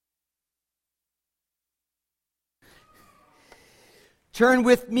Turn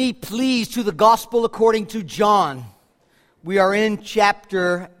with me, please, to the Gospel according to John. We are in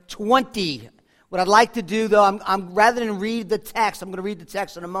chapter 20. What I'd like to do, though, I'm rather than read the text, I'm going to read the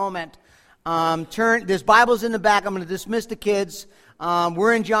text in a moment. There's Bibles in the back. I'm going to dismiss the kids.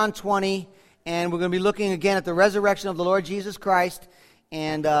 We're in John 20, and we're going to be looking again at the resurrection of the Lord Jesus Christ.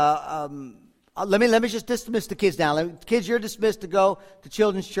 And let me just dismiss the kids now. Kids, you're dismissed to go to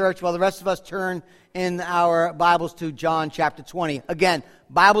Children's Church while the rest of us turn in our Bibles to John chapter 20. Again,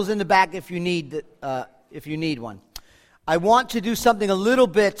 Bibles in the back if you need one. I want to do something a little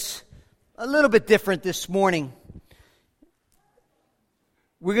bit different this morning.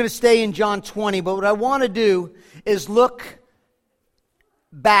 We're going to stay in John 20, but what I want to do is look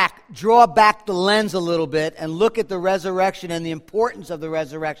back, draw back the lens a little bit, and look at the resurrection and the importance of the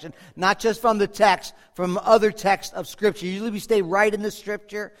resurrection, not just from the text, from other texts of Scripture. Usually we stay right in the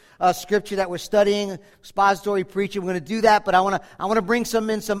Scripture that we're studying, expository preaching. We're going to do that, but I want to bring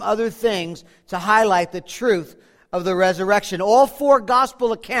some other things to highlight the truth of the resurrection. All four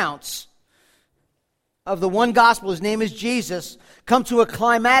gospel accounts of the one gospel, his name is Jesus, come to a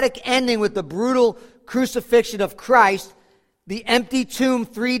climatic ending with the brutal crucifixion of Christ, the empty tomb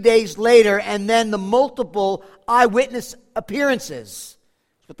 3 days later, and then the multiple eyewitness appearances.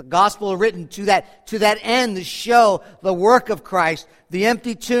 That's what the gospel are written to that end, to show the work of Christ, the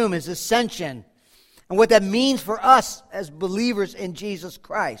empty tomb, his ascension, and what that means for us as believers in Jesus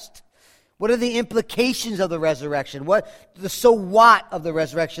Christ. What are the implications of the resurrection? What the so what of the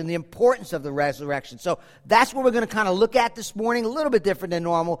resurrection, the importance of the resurrection. So that's what we're going to kind of look at this morning, a little bit different than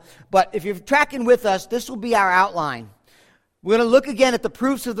normal. But if you're tracking with us, this will be our outline. We're going to look again at the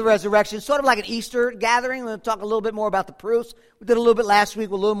proofs of the resurrection, sort of like an Easter gathering. We're going to talk a little bit more about the proofs. We did a little bit last week,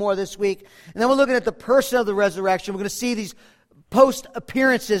 a little more this week. And then we're looking at the person of the resurrection. We're going to see these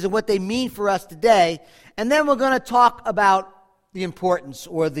post-appearances and what they mean for us today. And then we're going to talk about the importance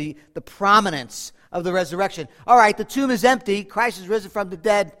or the prominence of the resurrection. All right, the tomb is empty. Christ is risen from the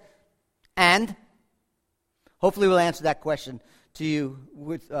dead. And hopefully we'll answer that question to you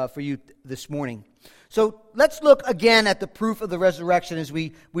for you this morning. So let's look again at the proof of the resurrection as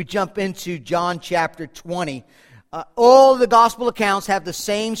we jump into John chapter 20. All the gospel accounts have the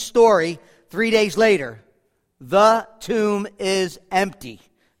same story 3 days later. The tomb is empty.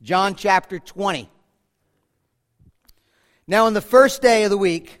 John chapter 20. Now on the first day of the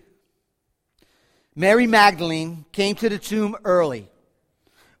week, Mary Magdalene came to the tomb early,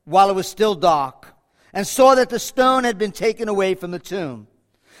 while it was still dark, and saw that the stone had been taken away from the tomb.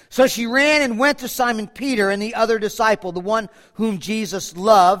 So she ran and went to Simon Peter and the other disciple, the one whom Jesus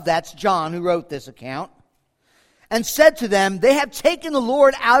loved, that's John who wrote this account, and said to them, "They have taken the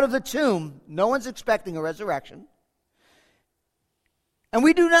Lord out of the tomb." No one's expecting a resurrection. "And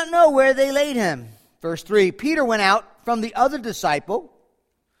we do not know where they laid him." Verse 3, Peter went out from the other disciple,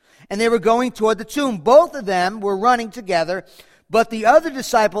 and they were going toward the tomb. Both of them were running together, but the other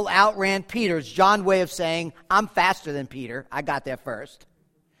disciple outran Peter. It's John's way of saying, I'm faster than Peter. I got there first.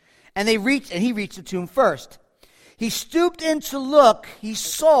 And he reached the tomb first. He stooped in to look. He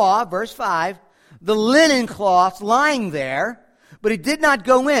saw, verse 5, the linen cloths lying there, but he did not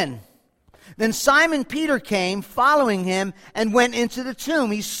go in. Then Simon Peter came, following him, and went into the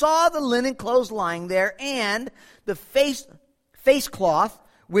tomb. He saw the linen clothes lying there and the face cloth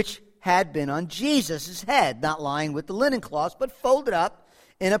which had been on Jesus' head, not lying with the linen cloths, but folded up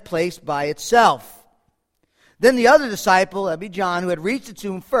in a place by itself. Then the other disciple, that'd be John, who had reached the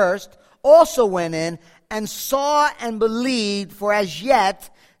tomb first, also went in and saw and believed, for as yet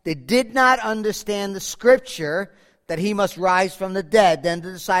they did not understand the scripture that he must rise from the dead. Then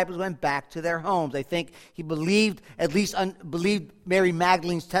the disciples went back to their homes. I think he believed, at least believed Mary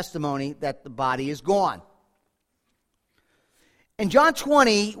Magdalene's testimony that the body is gone. In John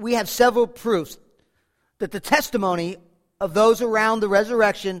 20, we have several proofs that the testimony of those around the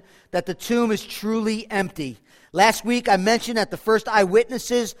resurrection that the tomb is truly empty. Last week I mentioned that the first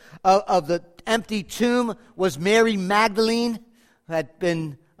eyewitnesses of the empty tomb was Mary Magdalene, who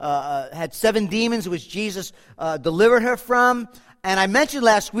had 7 demons which Jesus delivered her from. And I mentioned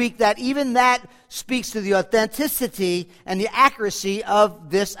last week that even that speaks to the authenticity and the accuracy of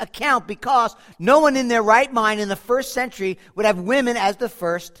this account, because no one in their right mind in the first century would have women as the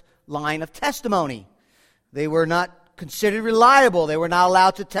first line of testimony. They were not considered reliable. They were not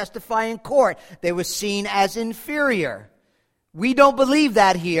allowed to testify in court. They were seen as inferior. We don't believe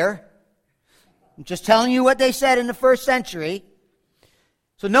that here. I'm just telling you what they said in the first century.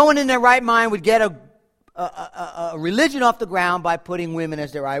 So no one in their right mind would get a religion off the ground by putting women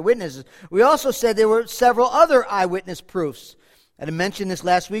as their eyewitnesses. We also said there were several other eyewitness proofs. I didn't mention this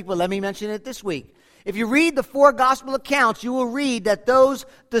last week, but let me mention it this week. If you read the 4 gospel accounts, you will read that those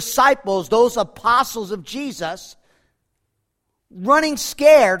disciples, those apostles of Jesus, running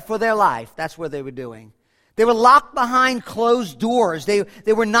scared for their life. That's what they were doing. They were locked behind closed doors. They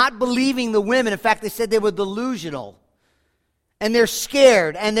were not believing the women. In fact, they said they were delusional. And they're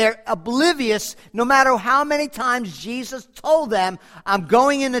scared and they're oblivious no matter how many times Jesus told them, I'm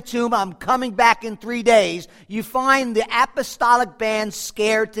going in the tomb, I'm coming back in 3 days. You find the apostolic band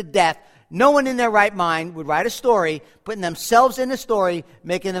scared to death. No one in their right mind would write a story, putting themselves in the story,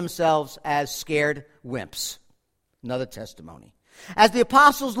 making themselves as scared wimps. Another testimony. As the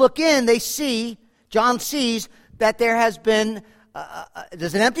apostles look in, they see, John sees, that there has been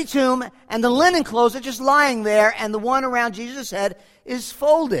there's an empty tomb, and the linen clothes are just lying there, and the one around Jesus' head is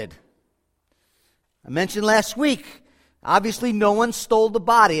folded. I mentioned last week, obviously no one stole the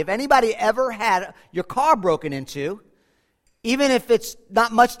body. If anybody ever had your car broken into, even if it's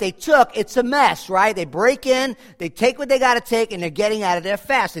not much they took, it's a mess, right? They break in, they take what they got to take, and they're getting out of there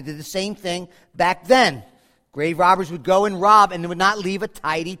fast. They did the same thing back then. Grave robbers would go and rob and would not leave a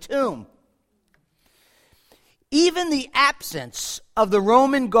tidy tomb. Even the absence of the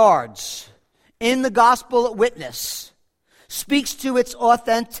Roman guards in the gospel witness speaks to its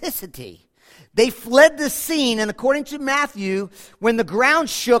authenticity. They fled the scene, and according to Matthew, when the ground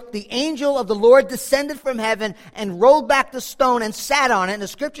shook, the angel of the Lord descended from heaven and rolled back the stone and sat on it. And the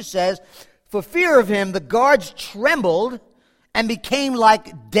scripture says, for fear of him, the guards trembled and became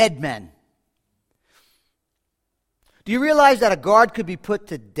like dead men. Do you realize that a guard could be put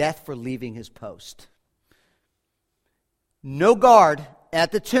to death for leaving his post? No guard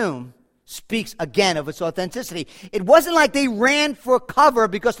at the tomb speaks again of its authenticity. It wasn't like they ran for cover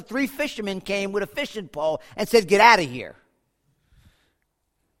because the 3 fishermen came with a fishing pole and said, get out of here.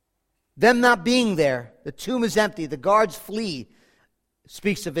 Them not being there, the tomb is empty, the guards flee,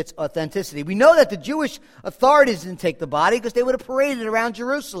 speaks of its authenticity. We know that the Jewish authorities didn't take the body because they would have paraded around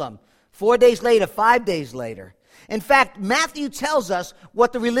Jerusalem 4 days later, 5 days later. In fact, Matthew tells us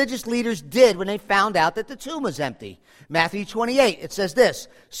what the religious leaders did when they found out that the tomb was empty. Matthew 28, it says this,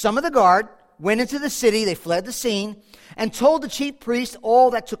 some of the guard went into the city, they fled the scene, and told the chief priests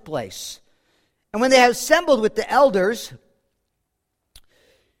all that took place. And when they had assembled with the elders,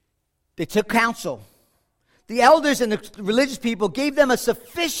 they took counsel. The elders and the religious people gave them a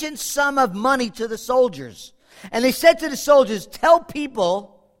sufficient sum of money to the soldiers. And they said to the soldiers, tell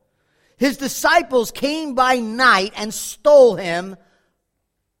people his disciples came by night and stole him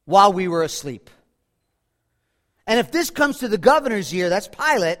while we were asleep. And if this comes to the governor's ear, that's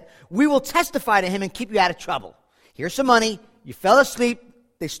Pilate, we will testify to him and keep you out of trouble. Here's some money. You fell asleep.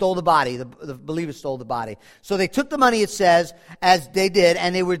 They stole the body. The believers stole the body. So they took the money, it says, as they did,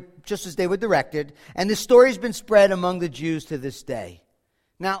 and they were just as they were directed. And this story has been spread among the Jews to this day.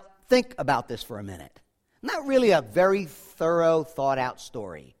 Now, think about this for a minute. Not really a very thorough, thought-out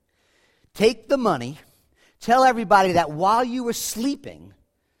story. Take the money, tell everybody that while you were sleeping,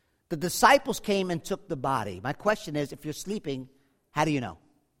 the disciples came and took the body. My question is, if you're sleeping, how do you know?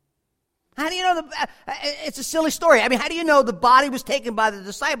 How do you know? It's a silly story. I mean, how do you know the body was taken by the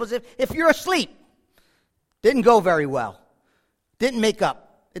disciples if you're asleep? Didn't go very well. Didn't make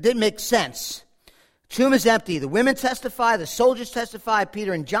up. It didn't make sense. Tomb is empty. The women testify. The soldiers testify.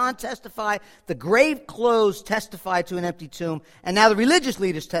 Peter and John testify. The grave clothes testify to an empty tomb. And now the religious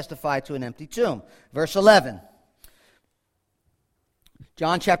leaders testify to an empty tomb. Verse 11.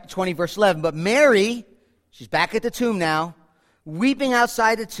 John chapter 20, verse 11. But Mary, she's back at the tomb now, weeping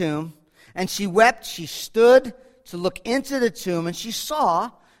outside the tomb. And she wept. She stood to look into the tomb. And she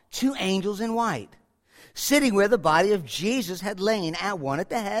saw 2 angels in white, sitting where the body of Jesus had lain, one at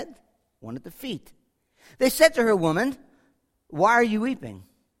the head, one at the feet. They said to her, woman, why are you weeping?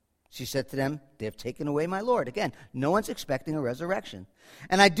 She said to them, they have taken away my Lord. Again, no one's expecting a resurrection.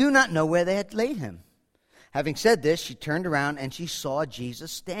 And I do not know where they had laid him. Having said this, she turned around and she saw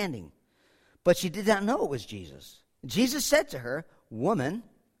Jesus standing. But she did not know it was Jesus. Jesus said to her, woman,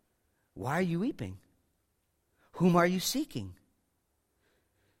 why are you weeping? Whom are you seeking?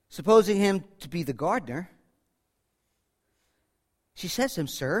 Supposing him to be the gardener, she says to him,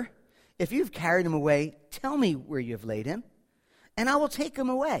 sir, if you've carried him away, tell me where you have laid him, and I will take him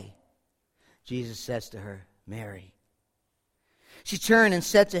away. Jesus says to her, Mary. She turned and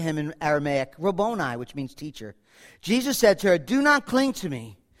said to him in Aramaic, Rabboni, which means teacher. Jesus said to her, do not cling to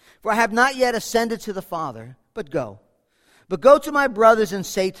me, for I have not yet ascended to the Father, but go. But go to my brothers and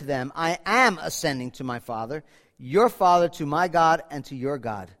say to them, I am ascending to my Father, your Father, to my God and to your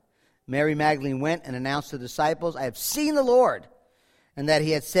God. Mary Magdalene went and announced to the disciples, I have seen the Lord, and that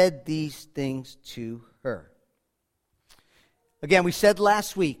he had said these things to her. Again, we said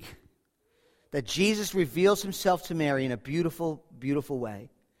last week that Jesus reveals himself to Mary in a beautiful, beautiful way.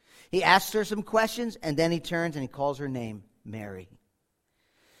 He asks her some questions, and then he turns and he calls her name, Mary.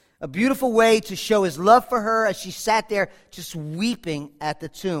 A beautiful way to show his love for her as she sat there just weeping at the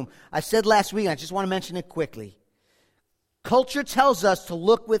tomb. I said last week, I just want to mention it quickly. Culture tells us to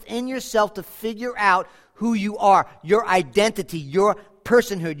look within yourself to figure out who you are, your identity, your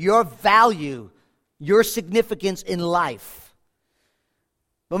personhood, your value, your significance in life.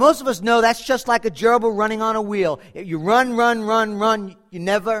 But most of us know that's just like a gerbil running on a wheel. You run, run, run, run. You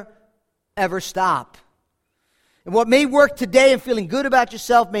never, ever stop. And what may work today and feeling good about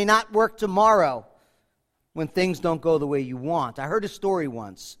yourself may not work tomorrow when things don't go the way you want. I heard a story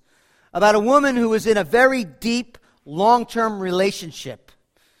once about a woman who was in a very deep, long-term relationship.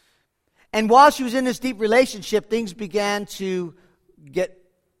 And while she was in this deep relationship, things began to get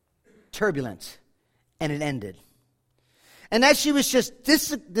turbulent, and it ended. And as she was just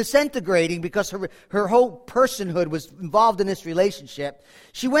disintegrating because her whole personhood was involved in this relationship,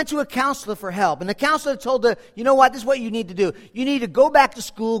 she went to a counselor for help. And the counselor told her, you know what, this is what you need to do. You need to go back to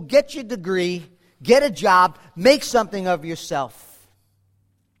school, get your degree, get a job, make something of yourself.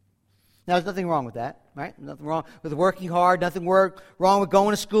 Now, there's nothing wrong with that, right? Nothing wrong with working hard, nothing wrong with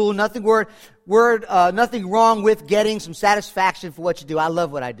going to school, nothing wrong with getting some satisfaction for what you do. I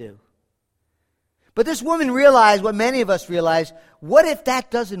love what I do. But this woman realized what many of us realize, what if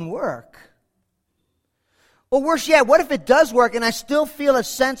that doesn't work? Or worse yet, what if it does work and I still feel a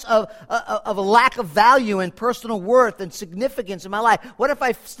sense of a lack of value and personal worth and significance in my life? What if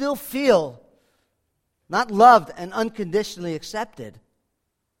I still feel not loved and unconditionally accepted?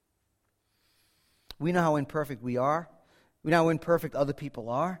 We know how imperfect we are. We know how imperfect other people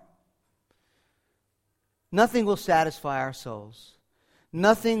are. Nothing will satisfy our souls.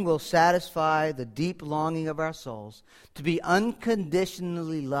 Nothing will satisfy the deep longing of our souls to be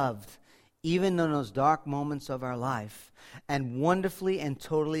unconditionally loved, even in those dark moments of our life, and wonderfully and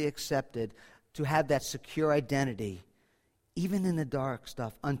totally accepted, to have that secure identity, even in the dark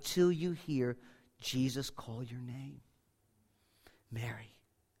stuff, until you hear Jesus call your name. Mary.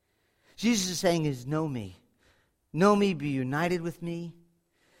 Jesus is saying know me. Know me, be united with me.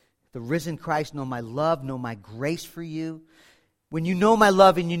 The risen Christ, know my love, know my grace for you. When you know my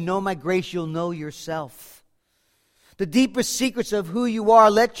love and you know my grace, you'll know yourself. The deepest secrets of who you are,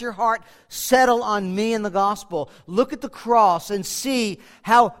 let your heart settle on me in the gospel. Look at the cross and see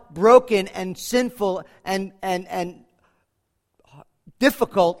how broken and sinful and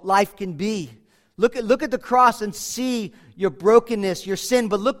difficult life can be. Look at the cross and see your brokenness, your sin,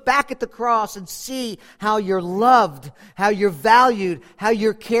 but look back at the cross and see how you're loved, how you're valued, how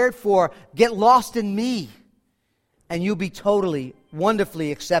you're cared for. Get lost in me, and you'll be totally,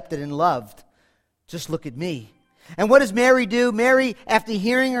 wonderfully accepted and loved. Just look at me. And what does Mary do? Mary, after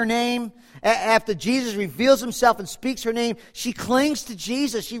hearing her name, after Jesus reveals himself and speaks her name, she clings to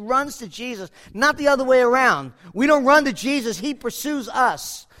Jesus. She runs to Jesus, not the other way around. We don't run to Jesus. He pursues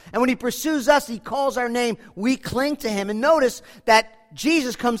us. And when he pursues us, he calls our name. We cling to him. And notice that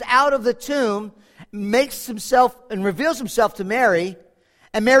Jesus comes out of the tomb, makes himself and reveals himself to Mary,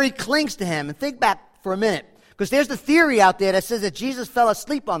 and Mary clings to him. And think back for a minute, because there's the theory out there that says that Jesus fell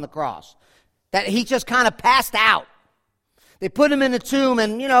asleep on the cross, that he just kind of passed out. They put him in the tomb,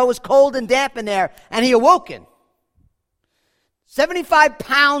 and, it was cold and damp in there, and he awoken. 75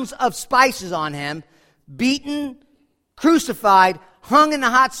 pounds of spices on him, beaten, crucified, hung in the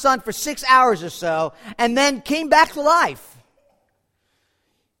hot sun for 6 hours or so, and then came back to life.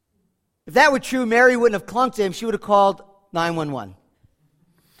 If that were true, Mary wouldn't have clung to him. She would have called 911.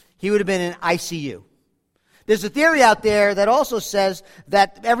 He would have been in ICU. There's a theory out there that also says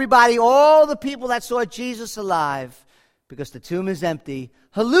that everybody, all the people that saw Jesus alive, because the tomb is empty,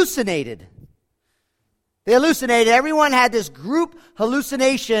 hallucinated. They hallucinated. Everyone had this group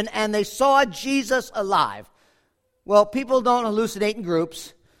hallucination, and they saw Jesus alive. Well, people don't hallucinate in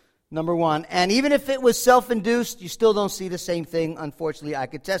groups, number one. And even if it was self-induced, you still don't see the same thing. Unfortunately, I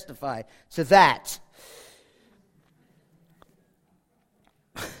could testify to that.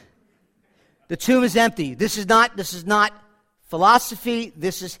 The tomb is empty. This is not philosophy.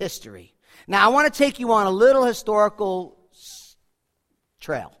 This is history. Now, I want to take you on a little historical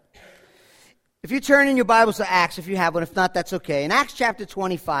trail. If you turn in your Bibles to Acts, if you have one, if not, that's okay. In Acts chapter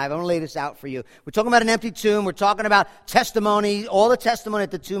 25, I want to lay this out for you. We're talking about an empty tomb. We're talking about testimony. All the testimony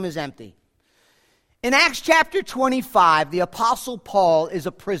that the tomb is empty. In Acts chapter 25, the Apostle Paul is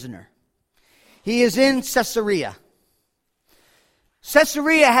a prisoner. He is in Caesarea.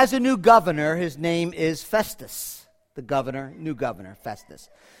 Caesarea has a new governor. His name is Festus. New governor, Festus.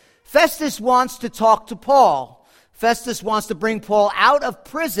 Festus wants to talk to Paul. Festus wants to bring Paul out of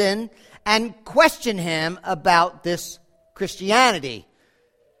prison and question him about this Christianity.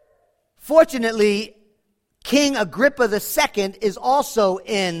 Fortunately, King Agrippa II is also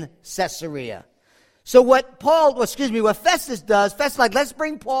in Caesarea. So what Festus does, Festus is like, let's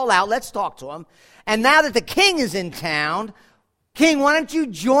bring Paul out, let's talk to him. And now that the king is in town, King, why don't you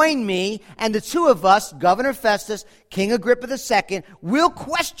join me, and the two of us, Governor Festus, King Agrippa II, will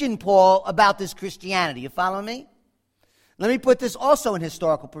question Paul about this Christianity. You follow me? Let me put this also in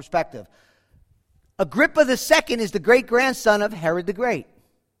historical perspective. Agrippa II is the great-grandson of Herod the Great.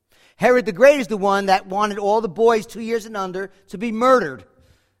 Herod the Great is the one that wanted all the boys 2 years and under to be murdered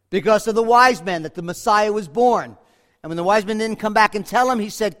because of the wise men, that the Messiah was born. And when the wise men didn't come back and tell him,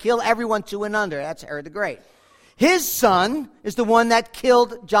 he said, kill everyone 2 and under. That's Herod the Great. His son is the one that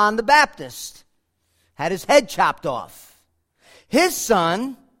killed John the Baptist, had his head chopped off. His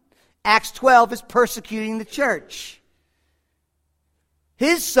son, Acts 12, is persecuting the church.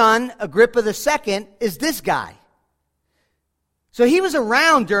 His son, Agrippa II, is this guy. So he was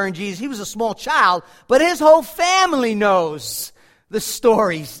around during Jesus. He was a small child, but his whole family knows the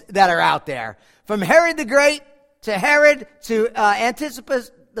stories that are out there. From Herod the Great to Herod to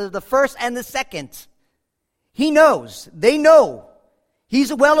Antipas the first and the second. He knows. They know.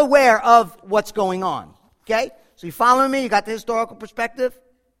 He's well aware of what's going on. Okay? So you following me? You got the historical perspective?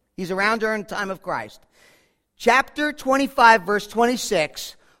 He's around during the time of Christ. Chapter 25, verse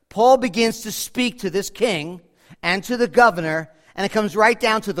 26, Paul begins to speak to this king and to the governor, and it comes right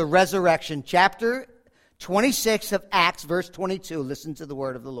down to the resurrection. Chapter 26 of Acts, verse 22. Listen to the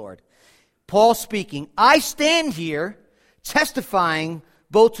word of the Lord. Paul speaking, I stand here testifying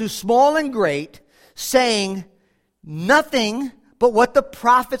both to small and great, saying nothing but what the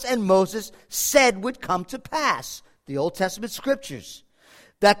prophets and Moses said would come to pass. The Old Testament scriptures.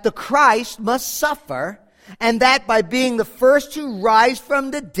 That the Christ must suffer, and that by being the first to rise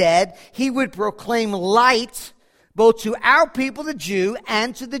from the dead, he would proclaim light both to our people, the Jew,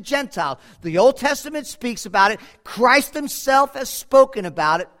 and to the Gentile. The Old Testament speaks about it. Christ himself has spoken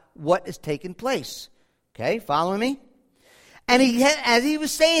about it, what has taken place. Okay, following me? And as he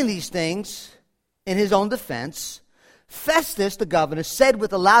was saying these things in his own defense, Festus, the governor, said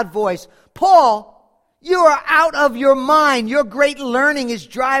with a loud voice, Paul, you are out of your mind. Your great learning is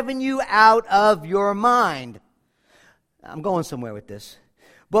driving you out of your mind. I'm going somewhere with this.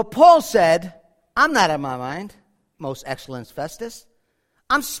 But Paul said, I'm not out of my mind, most excellent Festus.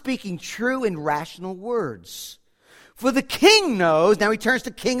 I'm speaking true and rational words. For the king knows, now he turns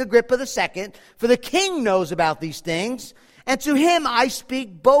to King Agrippa II, for the king knows about these things, and to him I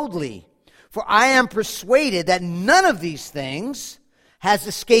speak boldly. For I am persuaded that none of these things has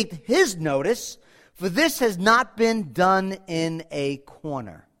escaped his notice, for this has not been done in a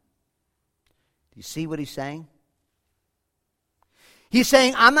corner. Do you see what he's saying? He's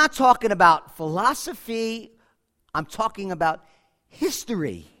saying, I'm not talking about philosophy, I'm talking about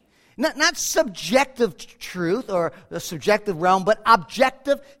history. Not subjective truth or the subjective realm, but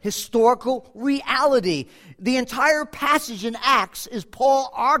objective historical reality. The entire passage in Acts is Paul's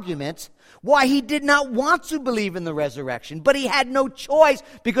argument why he did not want to believe in the resurrection, but he had no choice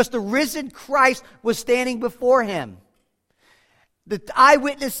because the risen Christ was standing before him. The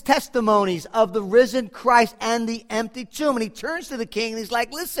eyewitness testimonies of the risen Christ and the empty tomb. And he turns to the king and he's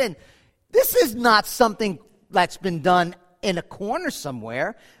like, listen, this is not something that's been done in a corner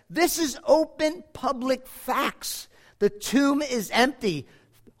somewhere. This is open public facts. The tomb is empty.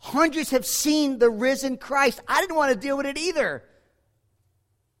 Hundreds have seen the risen Christ. I didn't want to deal with it either.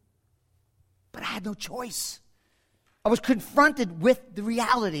 But I had no choice. I was confronted with the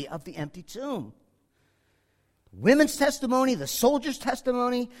reality of the empty tomb. Women's testimony, the soldiers'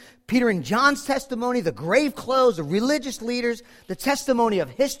 testimony, Peter and John's testimony, the grave clothes, the religious leaders, the testimony of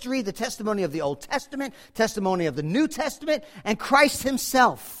history, the testimony of the Old Testament, testimony of the New Testament, and Christ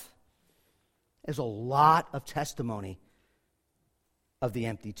himself. There's a lot of testimony of the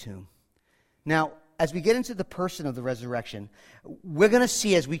empty tomb. Now, as we get into the person of the resurrection, we're going to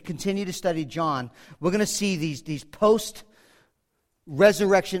see, as we continue to study John, we're going to see these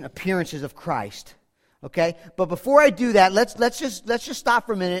post-resurrection appearances of Christ. Okay? But before I do that, let's just stop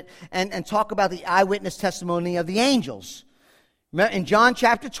for a minute and talk about the eyewitness testimony of the angels. In John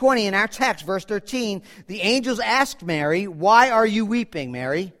chapter 20, in our text, verse 13, the angels asked Mary, why are you weeping,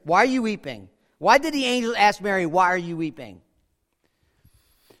 Mary? Why are you weeping? Why did the angels ask Mary, why are you weeping?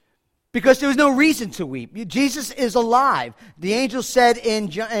 Because there was no reason to weep. Jesus is alive. The angel said in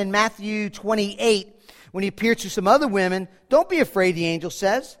Matthew 28, when he appeared to some other women, don't be afraid, the angel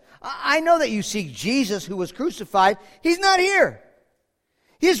says. I know that you seek Jesus who was crucified. He's not here.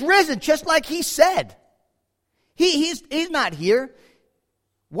 He's risen, just like he said. He's not here.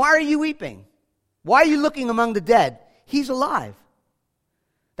 Why are you weeping? Why are you looking among the dead? He's alive.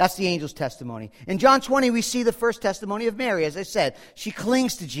 That's the angel's testimony. In John 20, we see the first testimony of Mary. As I said, she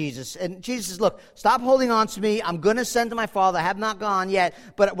clings to Jesus. And Jesus says, look, stop holding on to me. I'm going to send to my Father. I have not gone yet.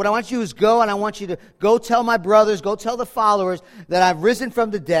 But what I want you to do is go, and I want you to go tell my brothers, go tell the followers that I've risen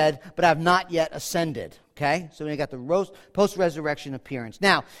from the dead, but I've not yet ascended. Okay? So we got the post-resurrection appearance.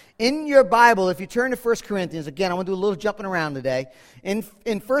 Now, in your Bible, if you turn to 1 Corinthians, again, I want to do a little jumping around today. In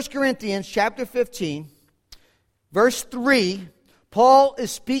 1 Corinthians chapter 15, verse 3, Paul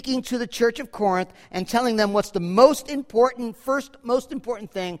is speaking to the church of Corinth and telling them what's the most important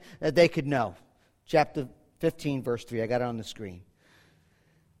thing that they could know. Chapter 15, verse 3. I got it on the screen.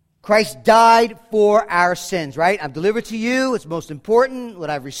 Christ died for our sins, right? I've delivered to you, it's most important, what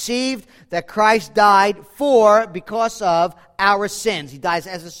I've received, that Christ died because of our sins. He dies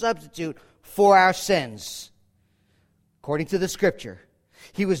as a substitute for our sins, according to the Scripture.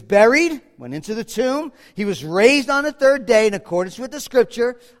 He was buried, went into the tomb. He was raised on the third day in accordance with the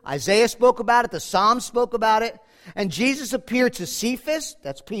Scripture. Isaiah spoke about it. The Psalms spoke about it. And Jesus appeared to Cephas,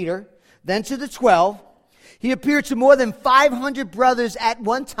 that's Peter, then to the 12. He appeared to more than 500 brothers at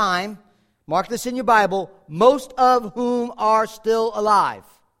one time. Mark this in your Bible. Most of whom are still alive.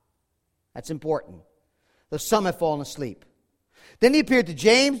 That's important. Though some have fallen asleep. Then he appeared to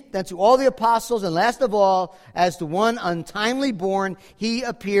James, then to all the apostles, and last of all, as the one untimely born, he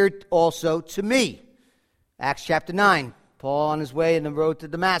appeared also to me. Acts chapter 9, Paul on his way in the road to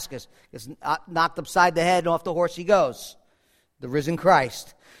Damascus gets knocked upside the head, and off the horse he goes. The risen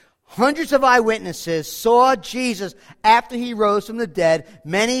Christ. Hundreds of eyewitnesses saw Jesus after he rose from the dead.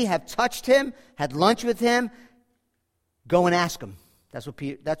 Many have touched him, had lunch with him. Go and ask him. That's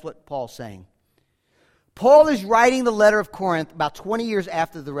what Paul's saying. Paul is writing the letter of Corinth about 20 years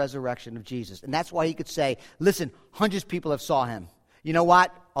after the resurrection of Jesus. And that's why he could say, listen, hundreds of people have saw him. You know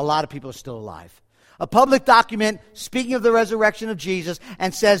what? A lot of people are still alive. A public document speaking of the resurrection of Jesus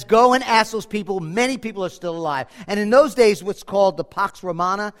and says, go and ask those people. Many people are still alive. And in those days, what's called the Pax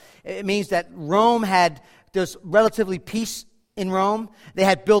Romana, it means that there's relatively peace in Rome. They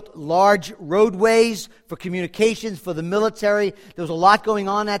had built large roadways for communications, for the military. There was a lot going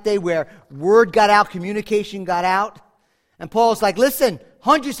on that day where word got out, communication got out. And Paul's like, listen,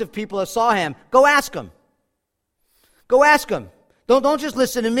 hundreds of people have saw him. Go ask them. Go ask them. Don't just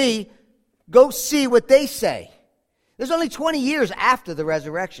listen to me. Go see what they say. There's only 20 years after the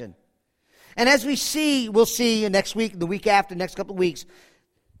resurrection. And as we'll see next week, the week after, next couple of weeks,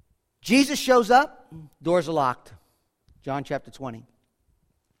 Jesus shows up, doors are locked. John chapter 20.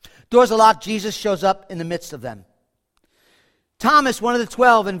 Doors are locked. Jesus shows up in the midst of them. Thomas, one of the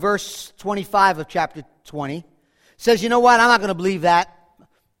 12, in verse 25 of chapter 20, says, you know what? I'm not going to believe that.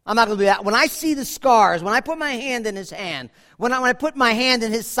 I'm not going to believe that. When I see the scars, when I put my hand in his hand, when I put my hand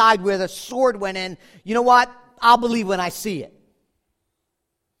in his side where the sword went in, you know what? I'll believe when I see it.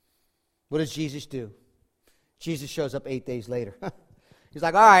 What does Jesus do? Jesus shows up 8 days later. He's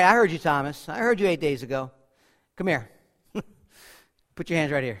like, all right, I heard you, Thomas. I heard you 8 days ago. Come here. Put your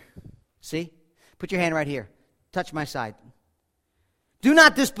hands right here. See? Put your hand right here. Touch my side. Do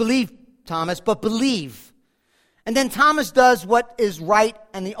not disbelieve, Thomas, but believe. And then Thomas does what is right,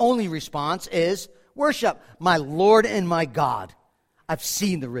 and the only response is worship. My Lord and my God. I've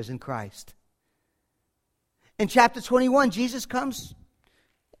seen the risen Christ. In chapter 21, Jesus comes.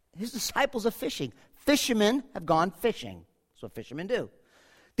 His disciples are fishing. Fishermen have gone fishing. That's what fishermen do.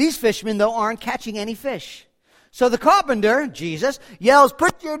 These fishermen, though, aren't catching any fish. So the carpenter, Jesus, yells,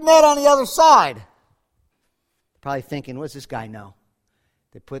 put your net on the other side. Probably thinking, what does this guy know?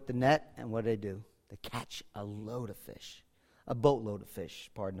 They put the net, and what do? They catch a load of fish. A boatload of fish,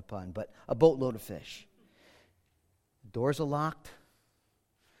 pardon the pun, but a boatload of fish. The doors are locked.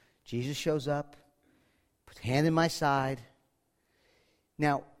 Jesus shows up, puts a hand in my side.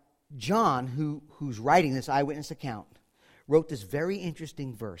 Now, John, who's writing this eyewitness account, wrote this very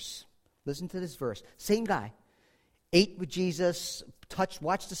interesting verse. Listen to this verse. Same guy. Ate with Jesus,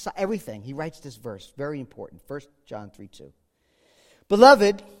 watched the side, everything. He writes this verse, very important. 1 John 3:2.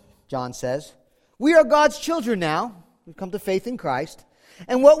 Beloved, John says, we are God's children now. We've come to faith in Christ.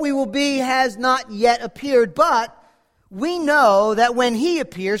 And what we will be has not yet appeared, but we know that when he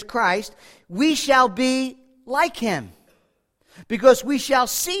appears, Christ, we shall be like him, because we shall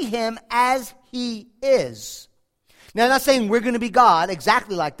see him as he is. Now, I'm not saying we're going to be God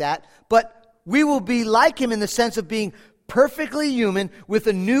exactly like that, but we will be like him in the sense of being perfectly human with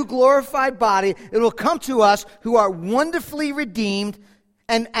a new glorified body. It will come to us who are wonderfully redeemed,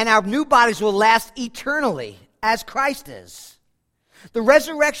 and our new bodies will last eternally as Christ is. The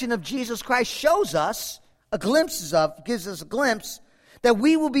resurrection of Jesus Christ shows us gives us a glimpse that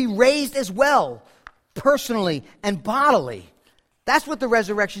we will be raised as well, personally and bodily. That's what the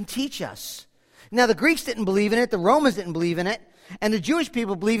resurrection teaches us. Now, the Greeks didn't believe in it, the Romans didn't believe in it, and the Jewish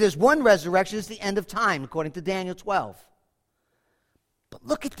people believe there's one resurrection, it's the end of time, according to Daniel 12. But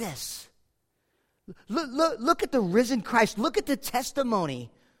look at this. Look at the risen Christ. Look at the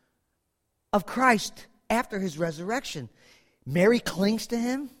testimony of Christ after his resurrection. Mary clings to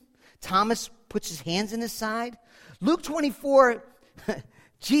him. Thomas puts his hands in his side. Luke 24,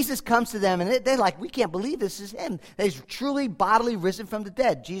 Jesus comes to them, and they're like, we can't believe this is him. He's truly bodily risen from the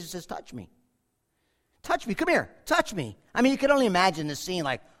dead. Jesus says, touch me. Touch me. Come here. Touch me. I mean, you can only imagine this scene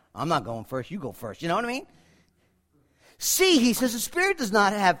like, I'm not going first. You go first. You know what I mean? See, he says, the Spirit does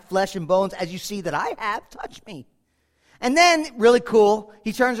not have flesh and bones as you see that I have. Touch me. And then, really cool,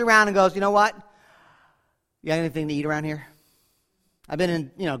 he turns around and goes, you know what? You got anything to eat around here? I've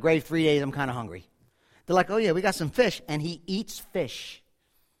been in, grave 3 days. I'm kind of hungry. They're like, oh, yeah, we got some fish. And he eats fish.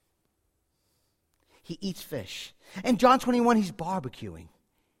 He eats fish. In John 21, he's barbecuing.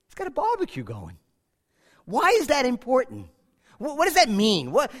 He's got a barbecue going. Why is that important? What does that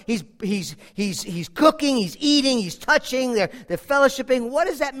mean? What he's cooking, he's eating, he's touching, they're fellowshipping. What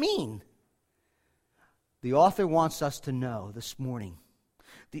does that mean? The author wants us to know this morning.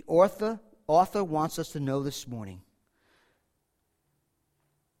 The author wants us to know this morning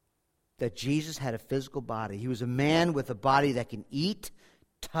that Jesus had a physical body. He was a man with a body that can eat,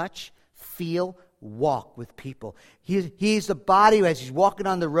 touch, feel, walk with people. He's the body as he's walking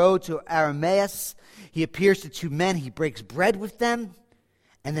on the road to Emmaus. He appears to two men. He breaks bread with them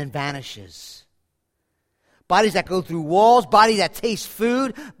and then vanishes. Bodies that go through walls, bodies that taste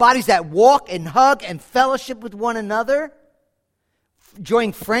food, bodies that walk and hug and fellowship with one another,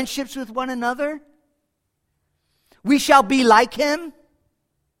 join friendships with one another. We shall be like him.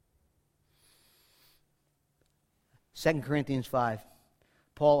 2 Corinthians 5.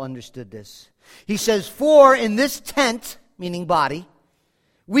 Paul understood this. He says, for in this tent, meaning body,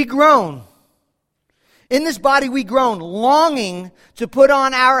 we groan. In this body we groan, longing to put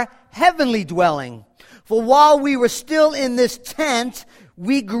on our heavenly dwelling. For while we were still in this tent,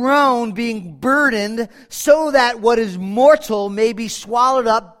 we groan, being burdened, so that what is mortal may be swallowed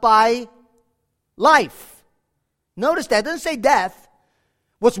up by life. Notice that. It doesn't say death.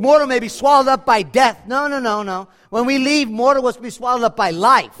 What's mortal may be swallowed up by death. No. When we leave, mortal was to be swallowed up by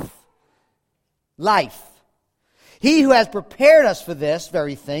life. Life. He who has prepared us for this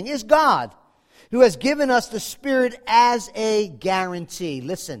very thing is God, who has given us the Spirit as a guarantee.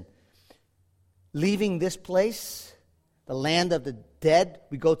 Listen, leaving this place, the land of the dead,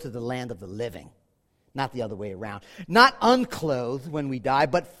 we go to the land of the living. Not the other way around. Not unclothed when we die,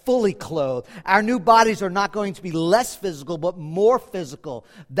 but fully clothed. Our new bodies are not going to be less physical, but more physical.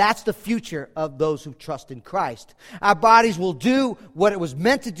 That's the future of those who trust in Christ. Our bodies will do what it was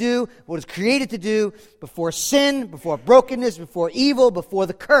meant to do, what it was created to do, before sin, before brokenness, before evil, before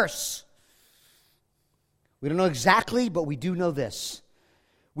the curse. We don't know exactly, but we do know this.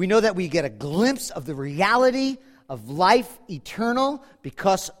 We know that we get a glimpse of the reality of life eternal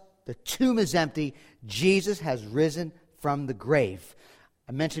because the tomb is empty. Jesus has risen from the grave.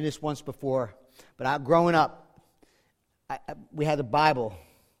 I mentioned this once before, but growing up, we had a Bible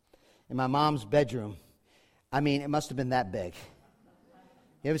in my mom's bedroom. I mean, it must have been that big.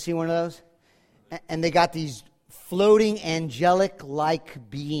 You ever seen one of those? And they got these floating angelic-like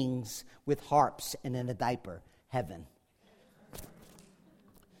beings with harps and in a diaper. Heaven.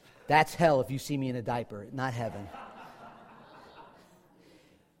 That's hell if you see me in a diaper, not heaven.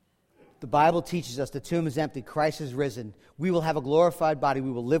 The Bible teaches us the tomb is empty. Christ has risen. We will have a glorified body. We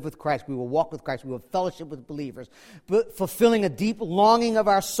will live with Christ. We will walk with Christ. We will fellowship with believers, but fulfilling a deep longing of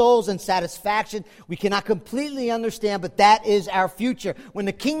our souls and satisfaction we cannot completely understand, but that is our future. When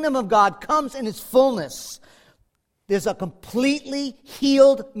the kingdom of God comes in its fullness, there's a completely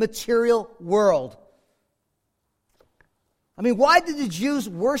healed material world. I mean, why did the Jews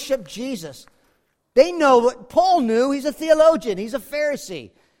worship Jesus? They know what Paul knew. He's a theologian. He's a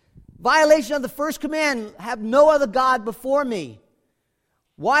Pharisee. Violation of the first command, have no other God before me.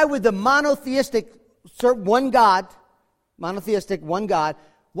 Why would the monotheistic one God,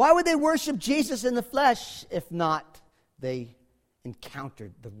 why would they worship Jesus in the flesh if not they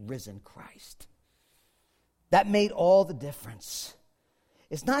encountered the risen Christ? That made all the difference.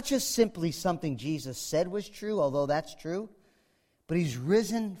 It's not just simply something Jesus said was true, although that's true, but he's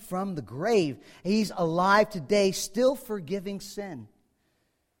risen from the grave. He's alive today, still forgiving sin.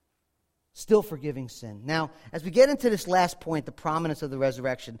 Still forgiving sin. Now, as we get into this last point, the prominence of the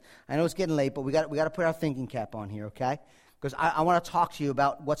resurrection, I know it's getting late, but we got to put our thinking cap on here, okay? Because I want to talk to you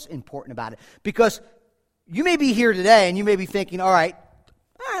about what's important about it. Because You may be here today and you may be thinking, all right,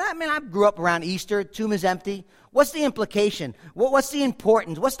 I grew up around Easter, tomb is empty. What's the implication? What's the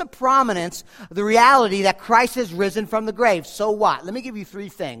importance? What's the prominence of the reality that Christ has risen from the grave? So what? Let me give you 3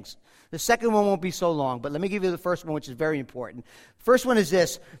 things. The second one won't be so long, but let me give you the first one, which is very important. First one is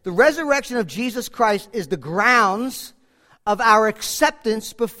this. The resurrection of Jesus Christ is the grounds of our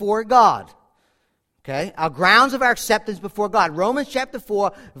acceptance before God. Okay? Our grounds of our acceptance before God. Romans chapter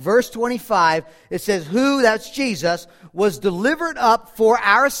 4, verse 25, it says, who, that's Jesus, was delivered up for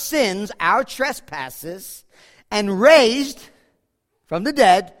our sins, our trespasses, and raised from the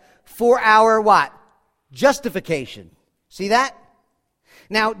dead for our what? Justification. See that?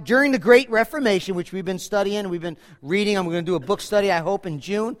 Now, during the Great Reformation, which we've been studying, we've been reading, I'm going to do a book study, I hope, in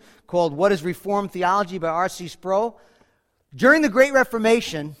June, called What is Reformed Theology by R.C. Sproul. During the Great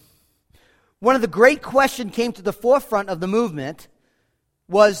Reformation, one of the great questions came to the forefront of the movement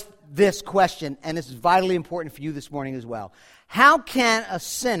was this question, and this is vitally important for you this morning as well. How can a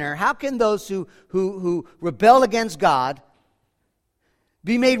sinner, how can those who rebel against God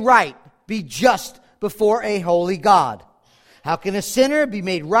be made right, be just before a holy God? How can a sinner be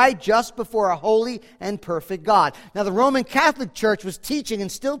made right just before a holy and perfect God? Now, the Roman Catholic Church was teaching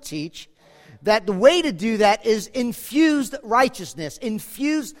and still teach that the way to do that is infused righteousness,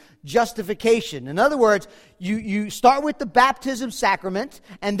 infused justification. In other words, you start with the baptism sacrament,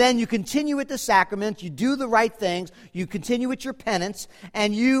 and then you continue with the sacrament, you do the right things, you continue with your penance,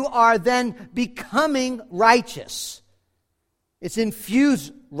 and you are then becoming righteous. It's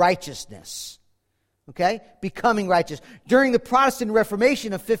infused righteousness. Okay? Becoming righteous. During the Protestant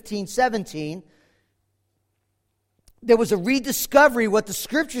Reformation of 1517, there was a rediscovery what the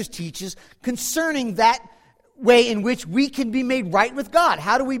Scriptures teaches concerning that way in which we can be made right with God.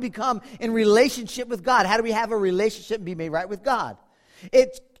 How do we become in relationship with God? How do we have a relationship and be made right with God?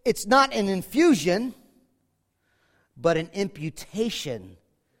 It's not an infusion, but an imputation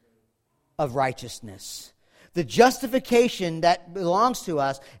of righteousness. The justification that belongs to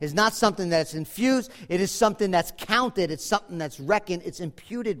us is not something that's infused. It is something that's counted. It's something that's reckoned. It's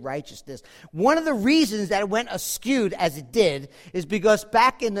imputed righteousness. One of the reasons that it went askewed as it did is because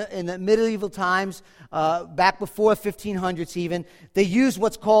back in the medieval times, back before 1500s even, they used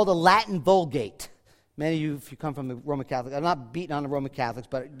what's called a Latin Vulgate. Many of you, if you come from the Roman Catholic, I'm not beating on the Roman Catholics,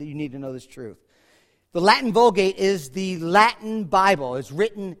 but you need to know this truth. The Latin Vulgate is the Latin Bible. It's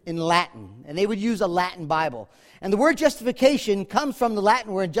written in Latin. And they would use a Latin Bible. And the word justification comes from the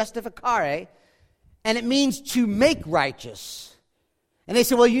Latin word justificare, and it means to make righteous. And they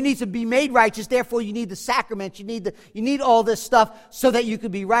say, well, you need to be made righteous, therefore you need the sacrament, you need all this stuff so that you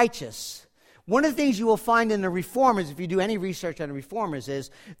could be righteous. One of the things you will find in the Reformers, if you do any research on the Reformers,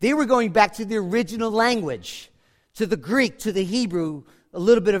 is they were going back to the original language, to the Greek, to the Hebrew, a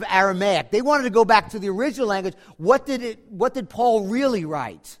little bit of Aramaic. They wanted to go back to the original language. What did Paul really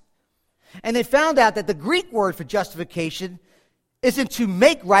write? And they found out that the Greek word for justification isn't to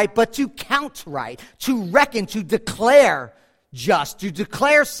make right, but to count right, to reckon, to declare just, to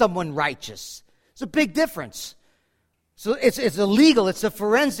declare someone righteous. It's a big difference. So it's a legal, it's a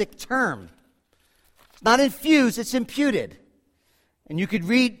forensic term. It's not infused, it's imputed. And you could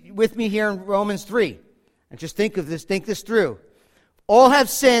read with me here in Romans 3 and just think this through. All have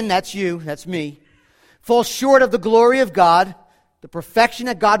sinned, that's you, that's me, fall short of the glory of God, the perfection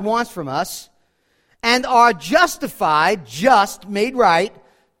that God wants from us, and are justified, just, made right,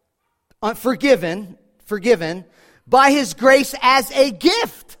 forgiven, by His grace as a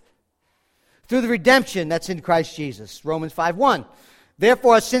gift through the redemption that's in Christ Jesus. Romans 5:1.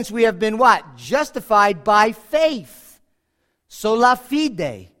 Therefore, since we have been what? Justified by faith. Sola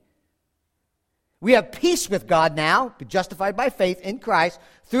fide. We have peace with God now, justified by faith in Christ,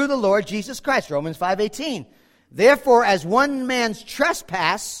 through the Lord Jesus Christ. Romans 5:18. Therefore, as one man's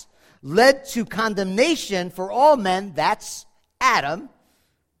trespass led to condemnation for all men, that's Adam,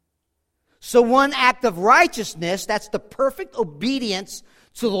 so one act of righteousness, that's the perfect obedience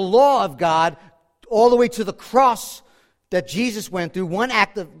to the law of God, all the way to the cross that Jesus went through, one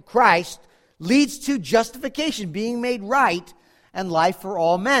act of Christ leads to justification, being made right, and life for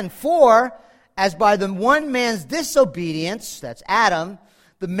all men. For as by the one man's disobedience, that's Adam,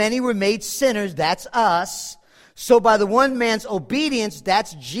 the many were made sinners, that's us. So by the one man's obedience,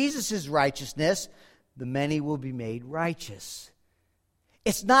 that's Jesus' righteousness, the many will be made righteous.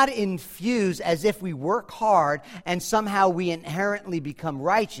 It's not infused as if we work hard and somehow we inherently become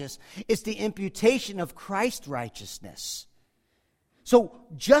righteous. It's the imputation of Christ's righteousness. So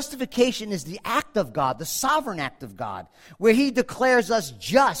justification is the act of God, the sovereign act of God, where He declares us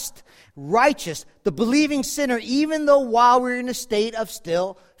just, righteous, the believing sinner, even though while we're in a state of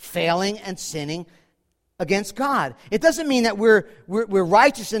still failing and sinning against God. It doesn't mean that we're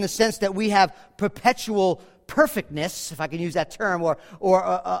righteous in the sense that we have perpetual perfectness, if I can use that term, or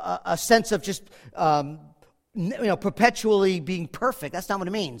a sense of just perpetually being perfect. That's not what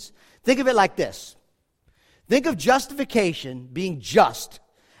it means. Think of it like this. Think of justification, being just,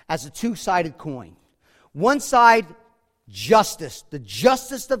 as a two-sided coin. One side, justice. The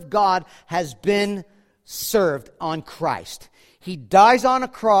justice of God has been served on Christ. He dies on a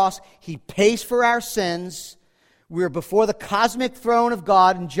cross. He pays for our sins. We're before the cosmic throne of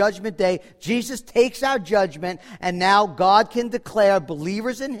God in Judgment Day. Jesus takes our judgment, and now God can declare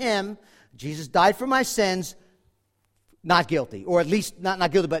believers in Him, Jesus died for my sins, not guilty, or at least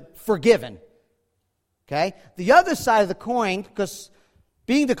not guilty, but forgiven. Okay? The other side of the coin, because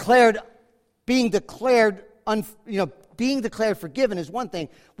being declared forgiven is one thing.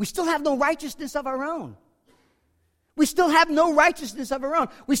 We still have no righteousness of our own. We still have no righteousness of our own.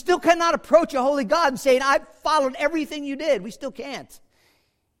 We still cannot approach a holy God and say, I've followed everything you did. We still can't.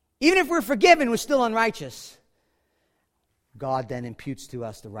 Even if we're forgiven, we're still unrighteous. God then imputes to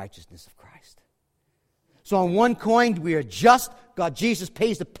us the righteousness of Christ. So on one coin, we are just. God, Jesus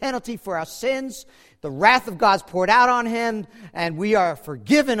pays the penalty for our sins. The wrath of God's poured out on Him, and we are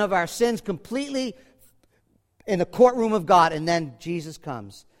forgiven of our sins completely in the courtroom of God. And then Jesus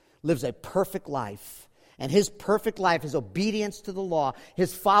comes, lives a perfect life. And His perfect life, His obedience to the law,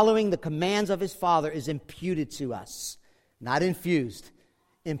 His following the commands of His Father is imputed to us. Not infused,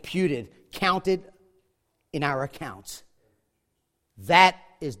 imputed, counted in our accounts. That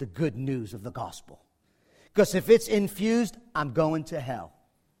is the good news of the gospel. Because if it's infused, I'm going to hell.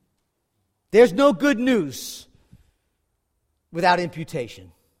 There's no good news without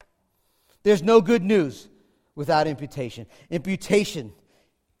imputation. There's no good news without imputation. Imputation.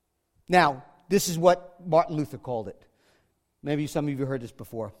 Now, this is what Martin Luther called it. Maybe some of you have heard this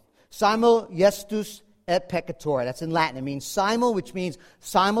before. Simul justus et peccator. That's in Latin. It means simul, which means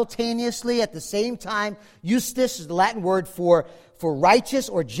simultaneously, at the same time. Justus is the Latin word for righteous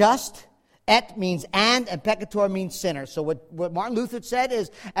or just. Et means and peccator means sinner. So what Martin Luther said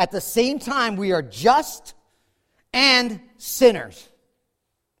is, at the same time we are just and sinners.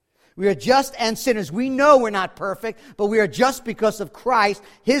 We are just and sinners. We know we're not perfect, but we are just because of Christ.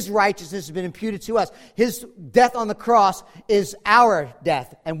 His righteousness has been imputed to us. His death on the cross is our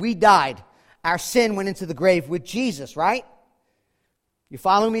death, and we died. Our sin went into the grave with Jesus, right? You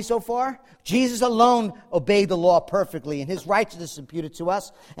following me so far? Jesus alone obeyed the law perfectly, and His righteousness is imputed to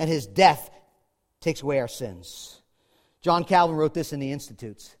us, and His death takes away our sins. John Calvin wrote this in the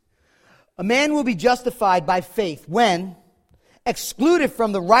Institutes. A man will be justified by faith when, excluded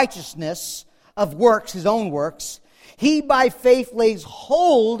from the righteousness of works, his own works, he by faith lays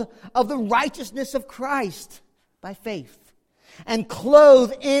hold of the righteousness of Christ by faith, and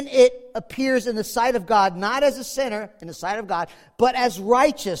clothed in it appears in the sight of God, not as a sinner in the sight of God, but as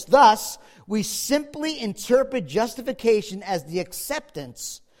righteous. Thus, we simply interpret justification as the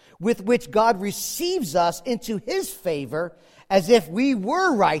acceptance with which God receives us into His favor, as if we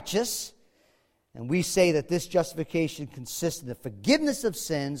were righteous. And we say that this justification consists in the forgiveness of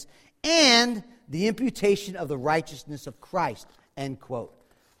sins and the imputation of the righteousness of Christ. End quote.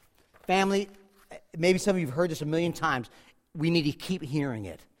 Family, maybe some of you have heard this a million times. We need to keep hearing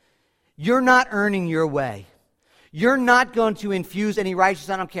it. You're not earning your way. You're not going to infuse any righteousness.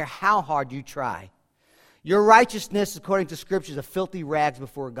 I don't care how hard you try. Your righteousness, according to Scripture, is a filthy rags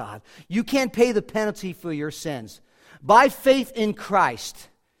before God. You can't pay the penalty for your sins. By faith in Christ,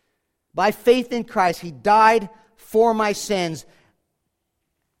 He died for my sins.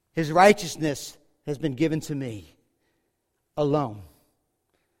 His righteousness has been given to me. Alone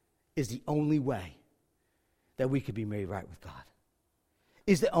is the only way that we could be made right with God.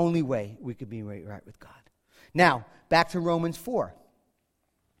 Is the only way we could be made right with God. Now, back to Romans 4.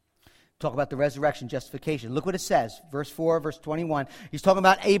 Talk about the resurrection, justification. Look what it says. Verse 4, verse 21. He's talking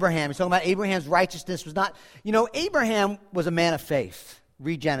about Abraham. He's talking about Abraham's righteousness was not... Abraham was a man of faith.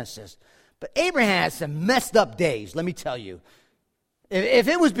 Read Genesis. But Abraham had some messed up days, let me tell you. If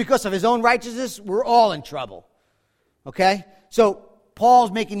it was because of his own righteousness, we're all in trouble. Okay? So,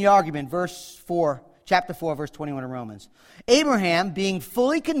 Paul's making the argument, chapter 4, verse 21 of Romans. Abraham, being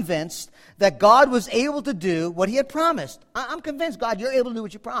fully convinced that God was able to do what He had promised. I'm convinced, God, you're able to do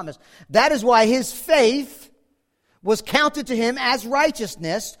what you promised. That is why his faith was counted to him as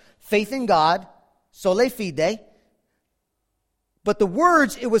righteousness, faith in God, sola fide. But the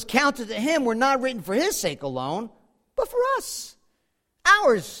words it was counted to him were not written for his sake alone, but for us,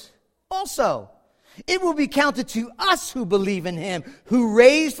 ours also. It will be counted to us who believe in him, who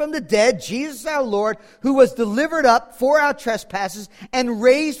raised from the dead Jesus our Lord, who was delivered up for our trespasses and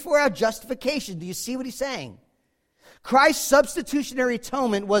raised for our justification. Do you see what he's saying? Christ's substitutionary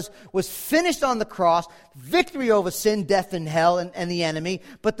atonement was finished on the cross, victory over sin, death, and hell, and the enemy.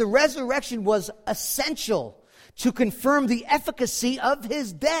 But the resurrection was essential to confirm the efficacy of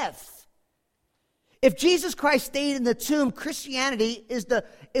his death. If Jesus Christ stayed in the tomb, Christianity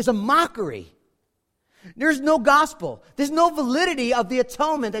is a mockery. There's no gospel. There's no validity of the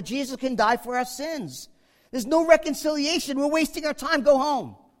atonement that Jesus can die for our sins. There's no reconciliation. We're wasting our time. Go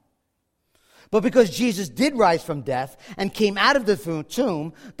home. But because Jesus did rise from death and came out of the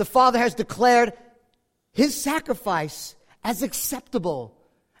tomb, the Father has declared his sacrifice as acceptable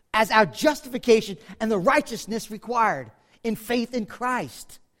as our justification and the righteousness required in faith in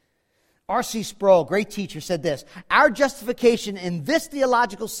Christ. R.C. Sproul, great teacher, said this: our justification in this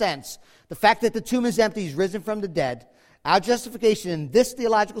theological sense, the fact that the tomb is empty, he's risen from the dead, our justification in this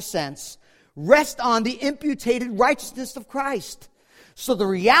theological sense rests on the imputed righteousness of Christ. So the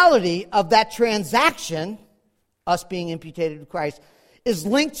reality of that transaction, us being imputed to Christ, is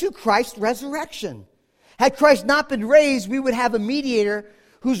linked to Christ's resurrection. Had Christ not been raised, we would have a mediator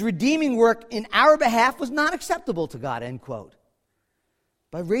whose redeeming work in our behalf was not acceptable to God, end quote.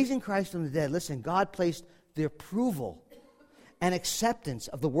 By raising Christ from the dead, listen, God placed the approval and acceptance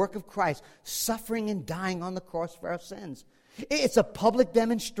of the work of Christ, suffering and dying on the cross for our sins. It's a public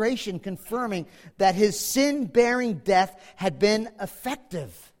demonstration confirming that his sin-bearing death had been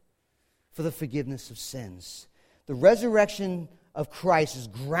effective for the forgiveness of sins. The resurrection of Christ is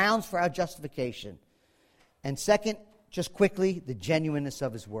grounds for our justification. And second, just quickly, the genuineness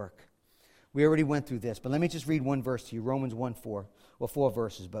of his work. We already went through this, but let me just read one verse to you, Romans 1:4. Well, 4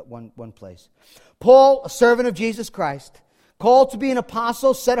 verses, but one place. Paul, a servant of Jesus Christ, called to be an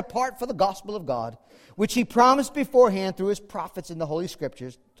apostle, set apart for the gospel of God, which he promised beforehand through his prophets in the Holy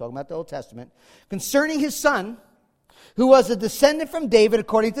Scriptures, talking about the Old Testament, concerning his Son, who was a descendant from David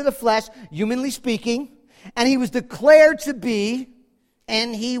according to the flesh, humanly speaking, and he was declared to be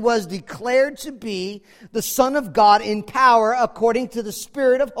the Son of God in power according to the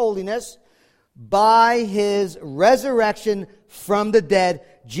Spirit of holiness, by his resurrection from the dead,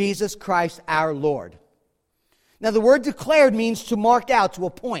 Jesus Christ our Lord. Now the word declared means to mark out, to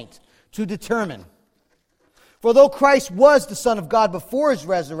appoint, to determine. For though Christ was the Son of God before his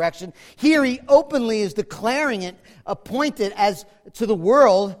resurrection, here he openly is declaring it appointed as to the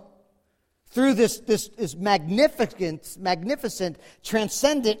world through this magnificent,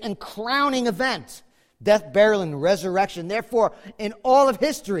 transcendent, and crowning event. Death, burial, and resurrection. Therefore, in all of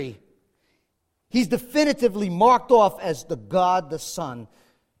history, he's definitively marked off as the God, the Son,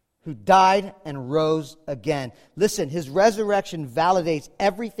 who died and rose again. Listen, his resurrection validates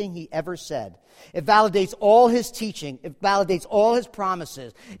everything he ever said. It validates all his teaching. It validates all his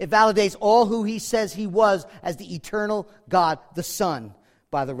promises. It validates all who he says he was as the eternal God, the Son,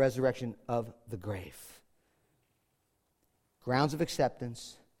 by the resurrection of the grave. Grounds of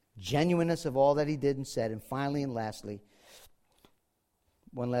acceptance, genuineness of all that he did and said, and finally and lastly,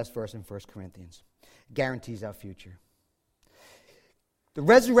 one last verse in 1 Corinthians. Guarantees our future. The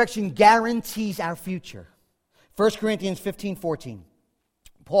resurrection guarantees our future. 1 Corinthians 15:14.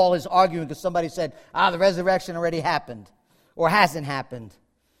 Paul is arguing because somebody said, the resurrection already happened or hasn't happened.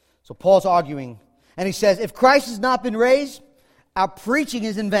 So Paul's arguing. And he says, if Christ has not been raised, our preaching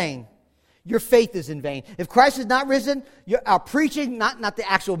is in vain. Your faith is in vain. If Christ has not risen, our preaching, not the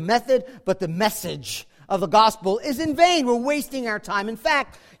actual method, but the message of the gospel is in vain. We're wasting our time. In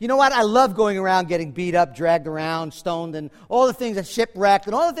fact, you know what? I love going around getting beat up, dragged around, stoned, and all the things that shipwrecked,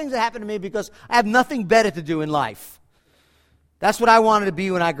 and all the things that happen to me because I have nothing better to do in life. That's what I wanted to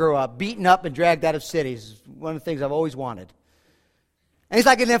be when I grew up, beaten up and dragged out of cities. One of the things I've always wanted. And he's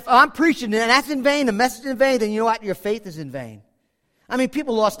like, and if I'm preaching and that's in vain, the message is in vain, then you know what? Your faith is in vain. I mean,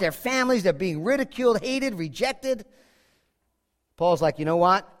 people lost their families. They're being ridiculed, hated, rejected. Paul's like, you know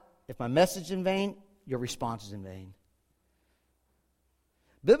what? If my message is in vain, your response is in vain.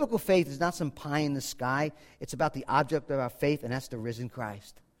 Biblical faith is not some pie in the sky. It's about the object of our faith, and that's the risen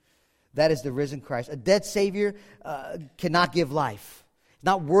Christ. That is the risen Christ. A dead Savior cannot give life. It's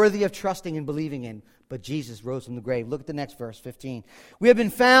not worthy of trusting and believing in. But Jesus rose from the grave. Look at the next verse, 15. We have been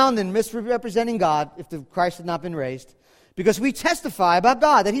found in misrepresenting God, if the Christ had not been raised, because we testify about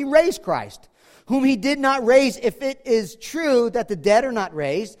God that he raised Christ, whom he did not raise, if it is true that the dead are not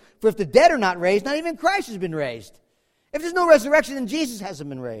raised. For if the dead are not raised, not even Christ has been raised. If there's no resurrection, then Jesus hasn't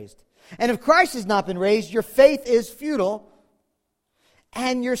been raised. And if Christ has not been raised, your faith is futile,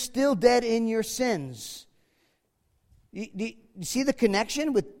 and you're still dead in your sins. you see the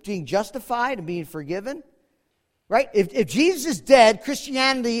connection with being justified and being forgiven? Right? If Jesus is dead,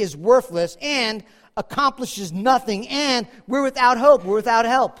 Christianity is worthless and accomplishes nothing, and we're without hope, we're without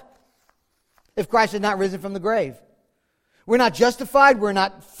help. If Christ had not risen from the grave. We're not justified, we're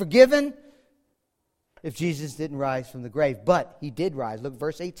not forgiven if Jesus didn't rise from the grave. But he did rise. Look,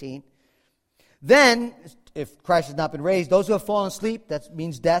 verse 18. Then, if Christ has not been raised, those who have fallen asleep, that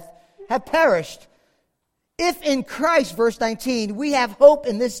means death, have perished. If in Christ, verse 19, we have hope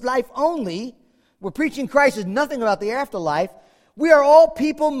in this life only, we're preaching Christ is nothing about the afterlife, we are all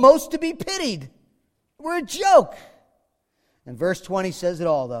people most to be pitied. We're a joke. And verse 20 says it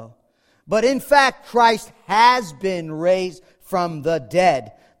all, though. But in fact, Christ has been raised from the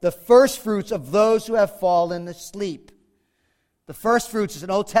dead, the first fruits of those who have fallen asleep. The first fruits is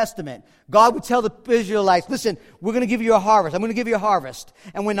an Old Testament. God would tell the Israelites, listen, we're going to give you a harvest. I'm going to give you a harvest.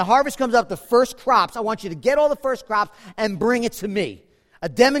 And when the harvest comes up, the first crops, I want you to get all the first crops and bring it to me. A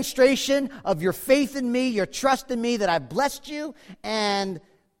demonstration of your faith in me, your trust in me, that I've blessed you, and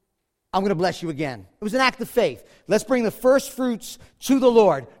I'm going to bless you again. It was an act of faith. Let's bring the first fruits to the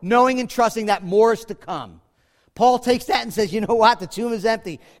Lord, knowing and trusting that more is to come. Paul takes that and says, you know what? The tomb is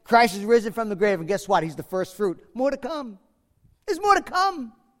empty. Christ is risen from the grave, and guess what? He's the first fruit. More to come. There's more to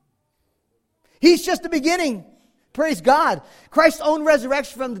come. He's just the beginning. Praise God. Christ's own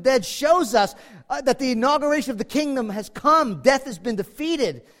resurrection from the dead shows us that the inauguration of the kingdom has come. Death has been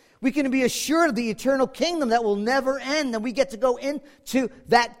defeated. We can be assured of the eternal kingdom that will never end, and we get to go into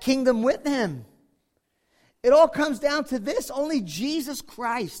that kingdom with him. It all comes down to this. Only Jesus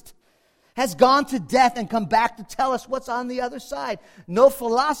Christ has gone to death and come back to tell us what's on the other side. No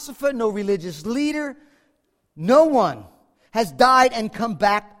philosopher, no religious leader, no one has died and come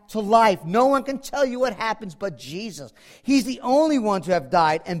back to life. No one can tell you what happens but Jesus. He's the only one to have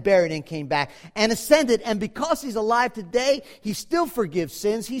died and buried and came back and ascended. And because he's alive today, he still forgives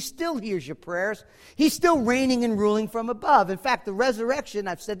sins. He still hears your prayers. He's still reigning and ruling from above. In fact, the resurrection,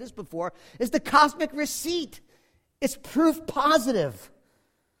 I've said this before, is the cosmic receipt. It's proof positive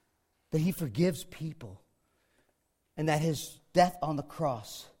that he forgives people and that his death on the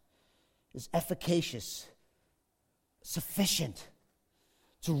cross is efficacious, sufficient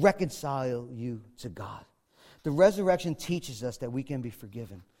to reconcile you to God. The resurrection teaches us that we can be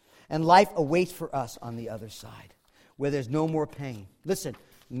forgiven. And life awaits for us on the other side, where there's no more pain. Listen,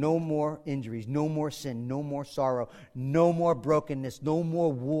 no more injuries, no more sin, no more sorrow, no more brokenness, no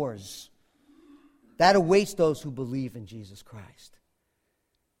more wars. That awaits those who believe in Jesus Christ.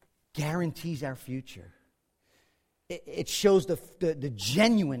 Guarantees our future. It shows the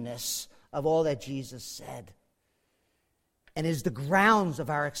genuineness of all that Jesus said. And is the grounds of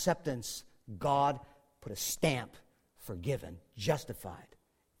our acceptance. God put a stamp, forgiven, justified.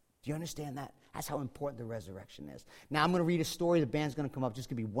 Do you understand that? That's how important the resurrection is. Now I'm going to read a story. The band's going to come up. Just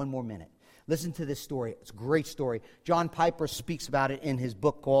give me one more minute. Listen to this story. It's a great story. John Piper speaks about it in his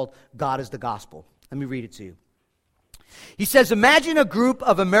book called God is the Gospel. Let me read it to you. He says, imagine a group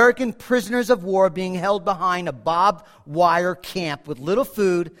of American prisoners of war being held behind a barbed wire camp with little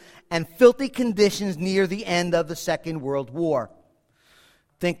food and filthy conditions near the end of the Second World War.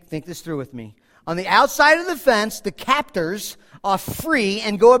 Think this through with me. On the outside of the fence, the captors are free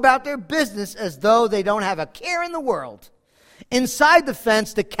and go about their business as though they don't have a care in the world. Inside the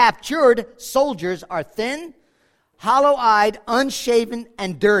fence, the captured soldiers are thin, hollow-eyed, unshaven,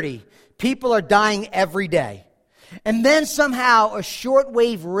 and dirty. People are dying every day. And then somehow a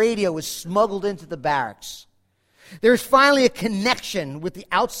shortwave radio is smuggled into the barracks. There's finally a connection with the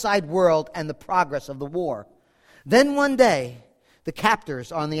outside world and the progress of the war. Then one day, the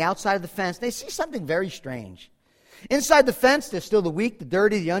captors are on the outside of the fence. They see something very strange. Inside the fence, there's still the weak, the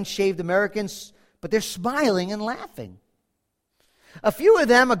dirty, the unshaved Americans, but they're smiling and laughing. A few of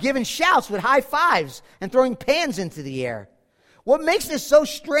them are giving shouts with high fives and throwing pans into the air. What makes this so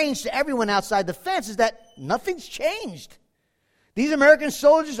strange to everyone outside the fence is that nothing's changed. These American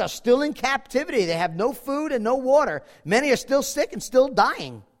soldiers are still in captivity. They have no food and no water. Many are still sick and still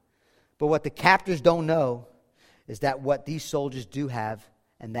dying. But what the captors don't know is that what these soldiers do have,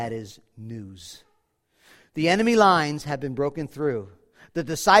 and that is news. The enemy lines have been broken through. The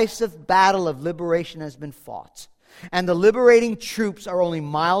decisive battle of liberation has been fought. And the liberating troops are only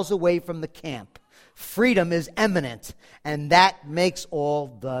miles away from the camp. Freedom is imminent, and that makes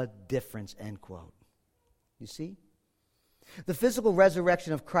all the difference, end quote. You see? The physical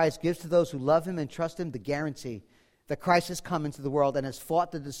resurrection of Christ gives to those who love him and trust him the guarantee that Christ has come into the world and has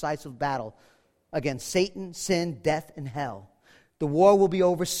fought the decisive battle against Satan, sin, death, and hell. The war will be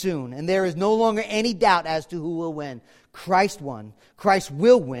over soon, and there is no longer any doubt as to who will win. Christ won. Christ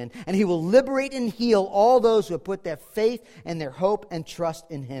will win, and he will liberate and heal all those who have put their faith and their hope and trust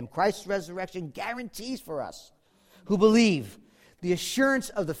in him. Christ's resurrection guarantees for us who believe the assurance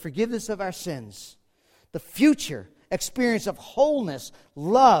of the forgiveness of our sins, the future experience of wholeness,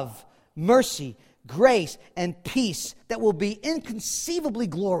 love, mercy, grace, and peace that will be inconceivably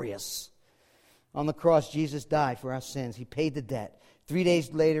glorious. On the cross, Jesus died for our sins. He paid the debt. 3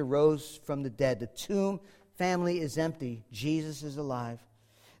 days later, rose from the dead. The tomb family is empty. Jesus is alive.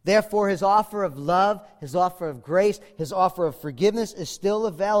 Therefore, his offer of love, his offer of grace, his offer of forgiveness is still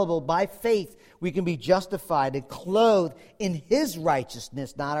available. By faith, we can be justified and clothed in his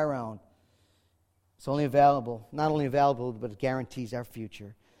righteousness, not our own. It's only available, not only available, but it guarantees our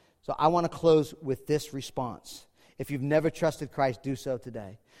future. So I want to close with this response. If you've never trusted Christ, do so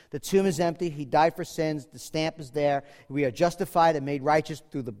today. The tomb is empty. He died for sins. The stamp is there. We are justified and made righteous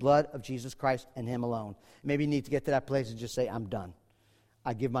through the blood of Jesus Christ and him alone. Maybe you need to get to that place and just say, I'm done.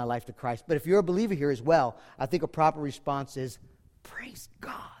 I give my life to Christ. But if you're a believer here as well, I think a proper response is, praise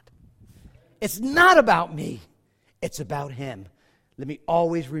God. It's not about me. It's about him. Let me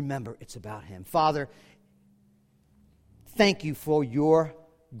always remember it's about him. Father, thank you for your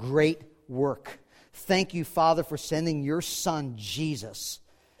great work. Thank you, Father, for sending your Son, Jesus,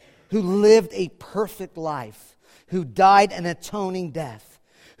 who lived a perfect life, who died an atoning death,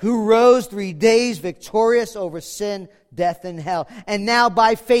 who rose 3 days victorious over sin, death, and hell. And now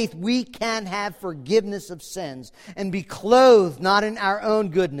by faith we can have forgiveness of sins and be clothed not in our own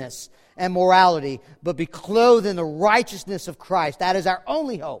goodness and morality, but be clothed in the righteousness of Christ. That is our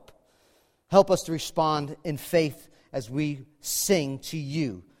only hope. Help us to respond in faith as we sing to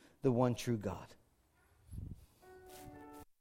you, the one true God.